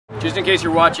Just in case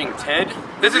you're watching, Ted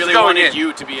This really is going wanted in.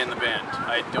 you to be in the band.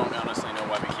 I don't honestly know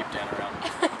why we keep Dan around.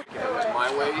 If it was my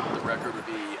way, the record would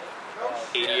be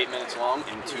 88 minutes long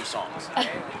in 2 songs.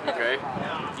 Okay?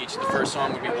 The first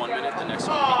song would be 1 minute, the next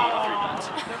song would be 83 minutes.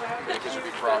 Okay, because it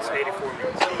would be crossed. 84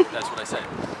 minutes. That's what I said.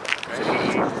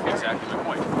 Okay? Exactly my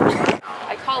point.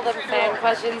 I call them fan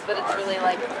questions, but it's really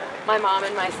like my mom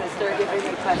and my sister giving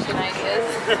me question ideas.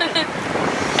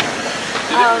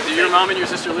 Do your mom and your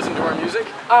sister listen to our music?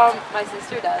 My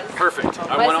sister does. Perfect.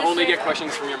 I want to only get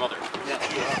questions from your mother.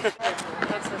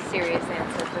 That's a serious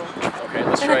answer, too. Okay,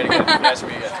 let's try it again. Ask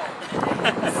me again.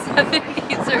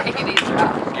 70s or 80s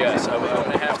rock? Yes, I'm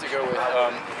going to have to go with,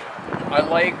 I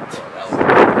liked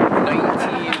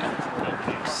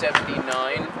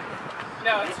 1979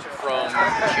 from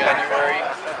January.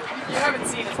 You haven't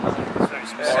seen it.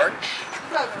 March.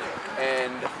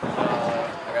 And, I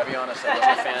gotta be honest, I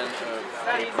wasn't a fan of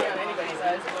April.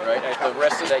 Right? The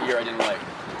rest of that year I didn't like.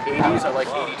 80s, I like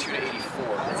 82 to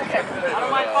 84.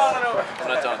 I'm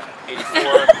not done.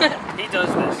 84. He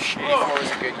does this. 84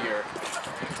 was a good year.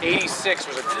 86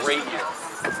 was a great year.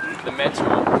 The Mets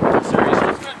won the World Series,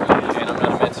 and I'm not a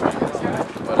Mets fan,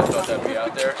 but I thought that'd be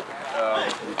out there.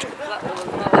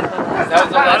 That was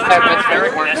the last time Mets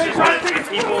Eric messes with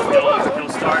people. He'll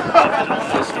start off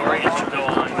with one story and he'll go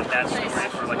on with that story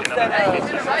for like another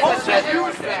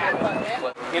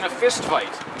 15 In a fist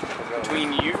fight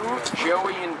between you,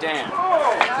 Joey, and Dan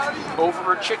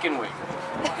over a chicken wing,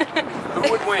 who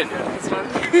would win?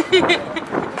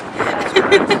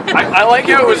 I like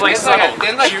how it was like subtle.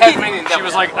 She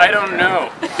was like, I don't know.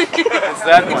 It's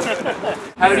that one.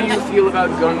 How do you feel about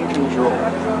gun control?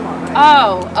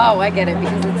 Oh, I get it,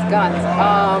 because it's guns.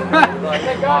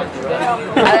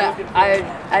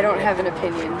 I don't have an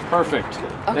opinion. Perfect.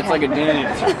 Okay. That's like a Dan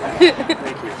answer.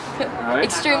 Thank you. All right.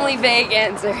 Extremely vague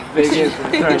answer. Vague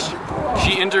answer.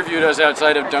 She interviewed us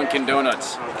outside of Dunkin'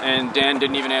 Donuts, and Dan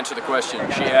didn't even answer the question.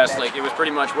 She asked, like, it was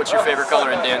pretty much, what's your favorite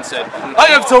color? And Dan said, I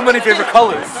have so many favorite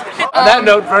colors. On that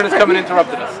note, Vern has come and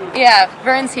interrupted us. Yeah,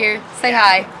 Vern's here. Say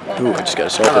hi. Ooh, I just got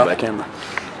assaulted by camera.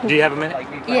 Do you have a minute?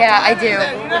 Yeah, I do.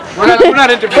 We're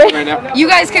not interviewing right now. You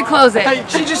guys could close it.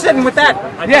 She just said with that.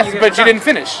 Yes, but she didn't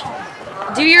finish.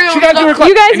 Do your She got to her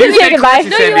You guys can say goodbye. No,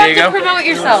 San you have Diego. to promote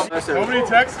yourself. Nobody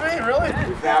texted me, really?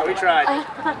 Yeah, we tried.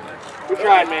 We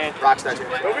tried, man. Rockstar.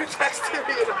 Nobody texted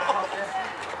me at all.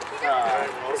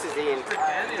 This is Ian.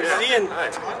 This is Ian.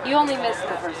 You only missed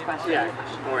the first question. Yeah.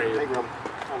 How are you? You want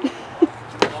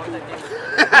to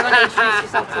introduce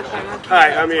yourself to the camera? Hi,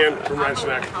 I'm Ian from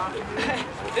Wrenchneck.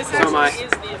 This So am I.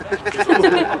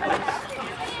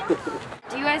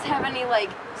 Do you guys have any like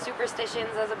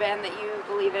superstitions as a band that you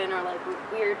believe in, or like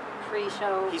weird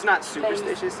pre-show? He's not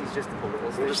superstitious, he's just a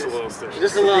little stitious. Just a little stitch.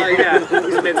 Just a little, yeah.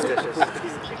 He's a bit stitious.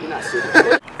 He's not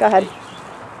superstitious. Go ahead.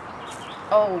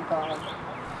 Oh god.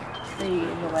 Tree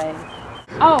in the way.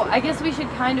 Oh, I guess we should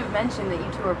kind of mention that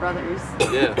you two are brothers.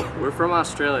 Yeah, we're from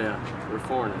Australia. We're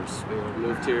foreigners. We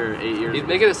moved here 8 years ago. He's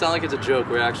making it sound like it's a joke.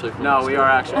 We're actually from No, we are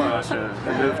actually from Australia.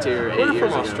 We moved here 8 years ago. We're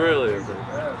from Australia.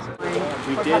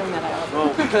 We did.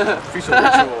 Well, official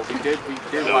ritual. We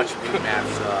did watch Meat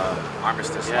Math's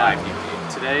Armistice live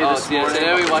DVD. Today, this morning.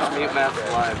 Today we watched Meat Math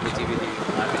live, the DVD. We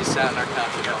just sat on our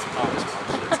couch and got some pumped.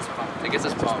 It gets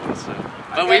us pumped. So.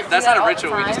 But that's not a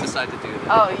ritual. We just decided to do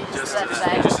that. Oh, you just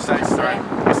decided to start.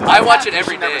 I watch it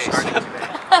every day.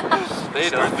 They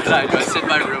don't, but I do. I sit in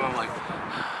my room. I'm like.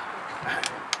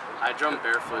 I drum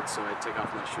barefoot, so I take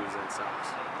off my shoes and socks.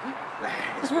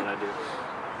 That's what I do.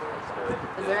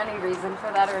 Is there any reason for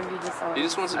that, or have you just always... He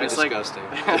just wants to be disgusting.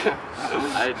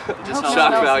 I just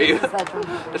shock value.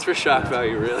 It's It's for shock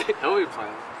value, really. He'll be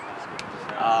playing.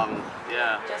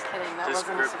 Yeah. Just kidding, that Just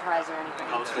wasn't grip. a surprise or anything.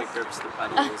 Helps me grips the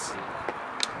pedals.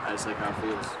 I just like how it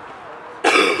feels.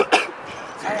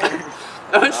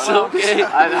 That was so gay.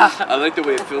 I like the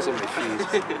way it feels on my feet.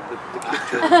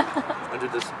 Under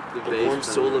the warm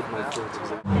sole of my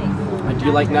foot. Do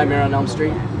you like Nightmare on Elm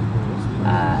Street?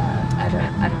 I don't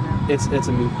know. It's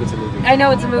a movie. I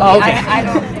know it's a movie. Oh, okay.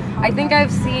 I think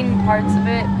I've seen parts of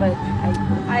it, but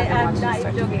I'm not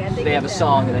joking. I think They have a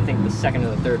song, and I think the second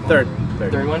or the third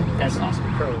one. That's awesome.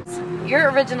 you're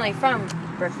originally from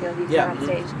Brookfield. You Yeah. on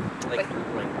stage. Like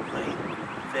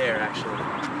there, actually.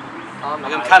 I'm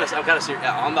kind of serious.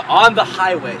 Yeah, on the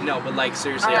highway. No, but like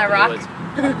seriously. On that up in rock?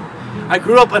 the woods. I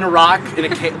grew up in a rock in a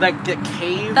cave, like a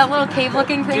cave. That little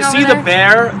cave-looking thing You over see there? the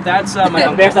bear? That's my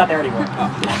uncle. The bear's not there anymore.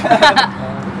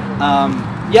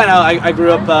 Yeah, no, I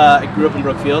grew up in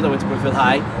Brookfield. I went to Brookfield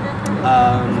High.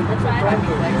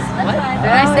 What?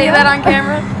 Did I say that on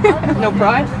camera? No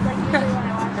pride.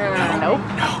 Nope.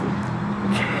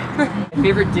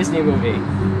 Favorite Disney movie?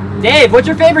 Dave, what's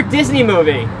your favorite Disney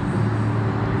movie?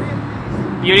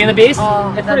 Beauty and the Beast?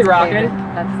 Oh, it's pretty rocking.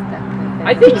 That's definitely.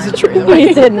 I think it's a tree.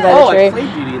 I did invent oh, a tree. I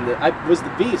played Beauty and the... I was the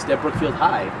Beast at Brookfield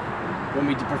High when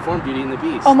we performed Beauty and the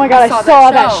Beast. Oh my god, I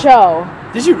saw that show.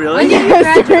 Did you really?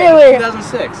 Yes, really.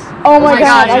 2006. Oh my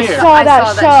god, I saw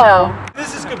that show.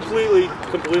 This is completely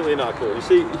not cool. You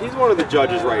see, he's one of the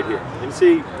judges right here. And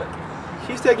see,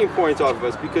 he's taking points off of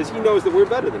us because he knows that we're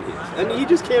better than he is. And he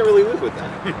just can't really live with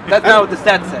that. That's not what the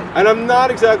stats say. And I'm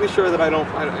not exactly sure that I don't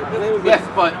Yes,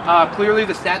 but clearly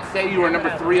the stats say you are number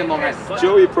 3 in Long Island.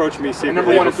 Joey approached me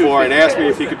secretly before and asked me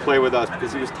if he could play with us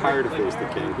because he was tired of Face the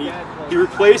King. He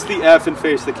replaced the F in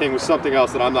Face the King with something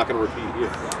else that I'm not going to repeat here.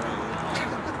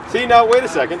 See, now, wait a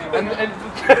second. And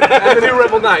the new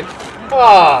Revel 9.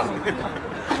 Ah.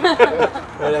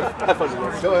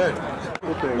 Go ahead.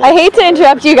 I hate to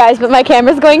interrupt you guys, but my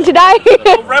camera's going to die.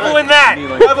 Revel in that!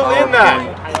 Revel in that!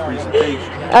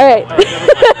 Alright.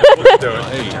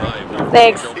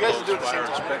 Thanks. You guys are doing the same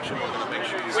inspection.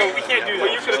 So we can't do that.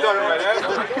 Well, you could have done it right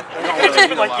after. It's just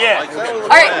been like, yeah.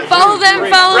 Alright, follow them,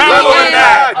 follow me. Revel in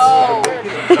that!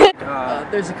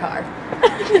 There's a car.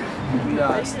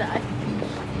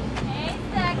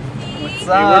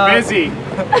 Hey, we're busy.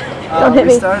 Don't hit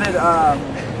me. We started,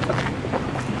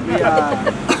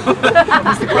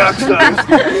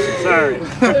 Sorry.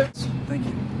 Thank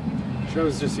you.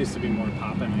 Shows just used to be more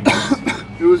poppin', I guess.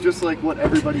 It was just like what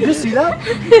everybody Did you see that?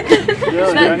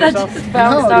 Yeah, That just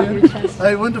bounced off your chest.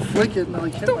 I went to flick it and I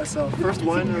like hit myself. First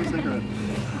one, I was like,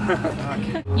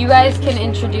 You guys can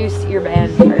introduce your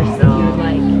band first if you would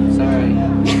like. Sorry.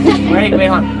 Wait,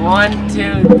 hold on. 1,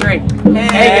 2, 3.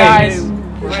 Hey guys.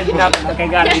 Okay,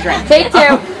 got it. Take 2.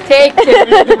 Take 2.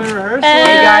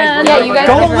 Hey guys. Yeah, you guys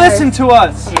Don't can listen to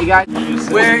us. Hey guys.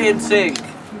 We're in sync.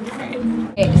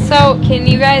 Okay, so can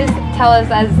you guys tell us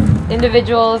as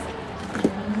individuals,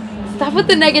 stop with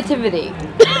the negativity.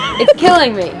 It's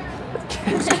killing me.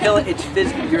 It's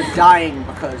physical. You're dying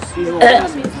because he's a little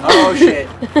pussy. Oh shit.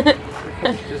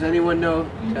 Does anyone know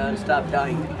to stop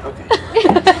dying? Okay.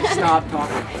 Stop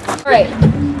talking. Alright,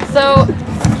 so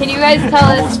can you guys tell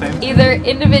us either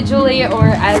individually or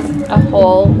as a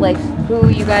whole, like who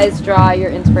you guys draw your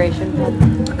inspiration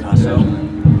from? Picasso.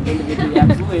 Individually,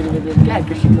 absolutely individually. Yeah,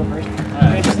 Chris, you go first.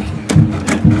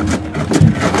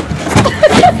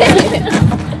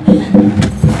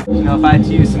 You know, if I had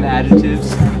to use some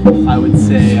adjectives, I would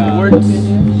say Words.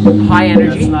 High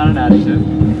energy. That's not an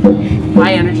adjective.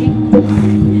 High energy.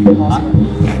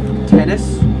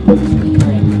 Tennis.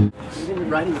 Even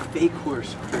riding a fake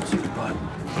horse hurts your butt.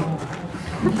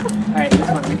 Alright, this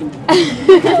one we can.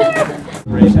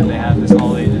 Great that they have this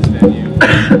all ages venue.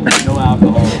 No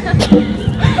alcohol.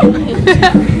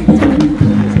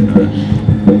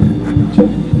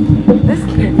 This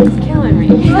kid is killing me.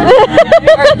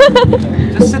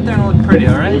 Just sit there and look pretty,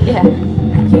 alright? Yeah.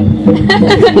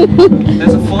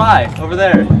 There's a fly over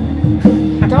there.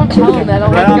 Don't tell him that,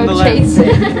 I'll Right have on to the go left. chase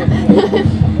it.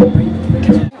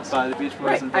 By the Beach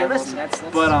Boys and Hey, listen, that's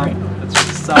but great. that's just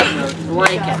a solid note.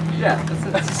 Blanket. Yeah,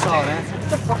 that's a solid answer.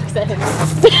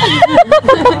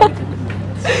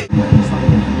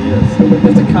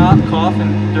 It's a cough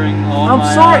and during all I'm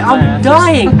my sorry, my I'm answers.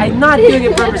 dying. I'm not doing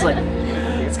it purposely.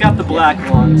 It's got the black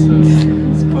one, so I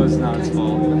suppose it's not its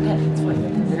fault. You're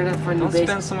gonna have to find new Don't bass.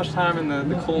 spend so much time in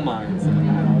the coal mines.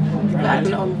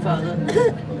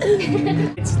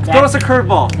 Throw us a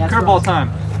curveball. Curveball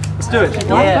time. Let's do it.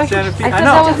 Yeah. Stand feet. I I thought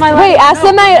know. that was my Wait, last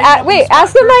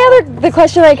ask them the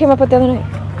question I came up with the other night.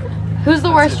 Who's the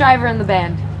worst driver in the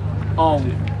band? Oh,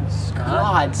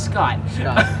 God, Scott.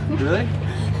 Really?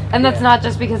 And that's not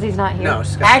just because he's not here. No,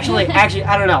 Scott. Actually,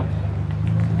 I don't know.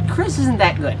 Chris isn't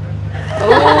that good.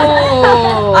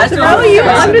 Oh. I Throw you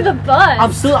under the bus.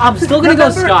 I'm still gonna go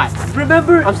Scott.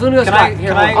 Remember? I'm still gonna go Can Scott. I-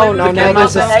 Here, can hold I- on. Oh no, now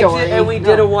there's a story. And we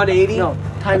did a 180? No,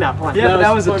 time out. Hold on. Yeah, but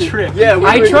that was a trip. Yeah,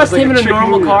 I trust him in a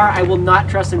normal car. I will not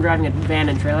trust him driving a van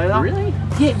and trailer though. Really?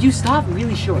 Yeah, you stop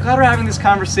really short. I'm glad we're having this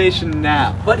conversation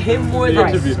now. But him more The than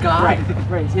interview. Scott.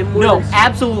 Right. Him more No, than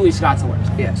absolutely Scott's the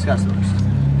worst. Yeah, Scott's the worst.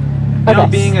 You know,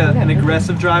 being an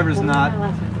aggressive driver is not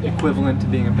equivalent to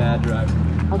being a bad driver.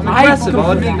 I'm aggressive,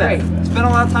 I'll admit that. Spent a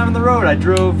lot of time on the road. I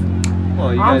drove,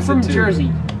 well, you I'm guys from did too.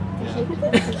 Jersey.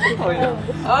 Oh, yeah.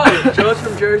 Oh, Joe's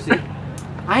from Jersey.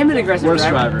 I am an aggressive Worst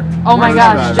driver. driver. Oh my Worst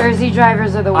gosh, driver. Jersey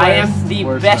drivers are the worst. I am the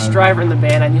Worst best driver. driver in the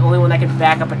band. I'm the only one that can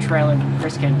back up a trailer.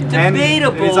 Chris can't do it. And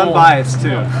Debatable. he's unbiased too.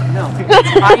 No.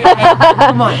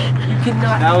 Come on. You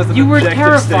cannot. That was an you were objective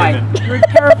terrified. statement. You were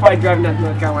terrified driving down to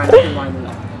North Carolina.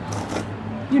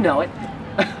 You know it.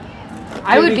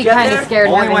 I would be kind of scared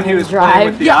Only when having he him was playing drive.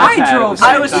 with the Yeah, I iPad drove. at the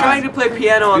I same was time. trying to play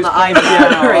piano on the He was iPad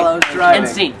playing while I was driving.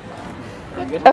 And scene.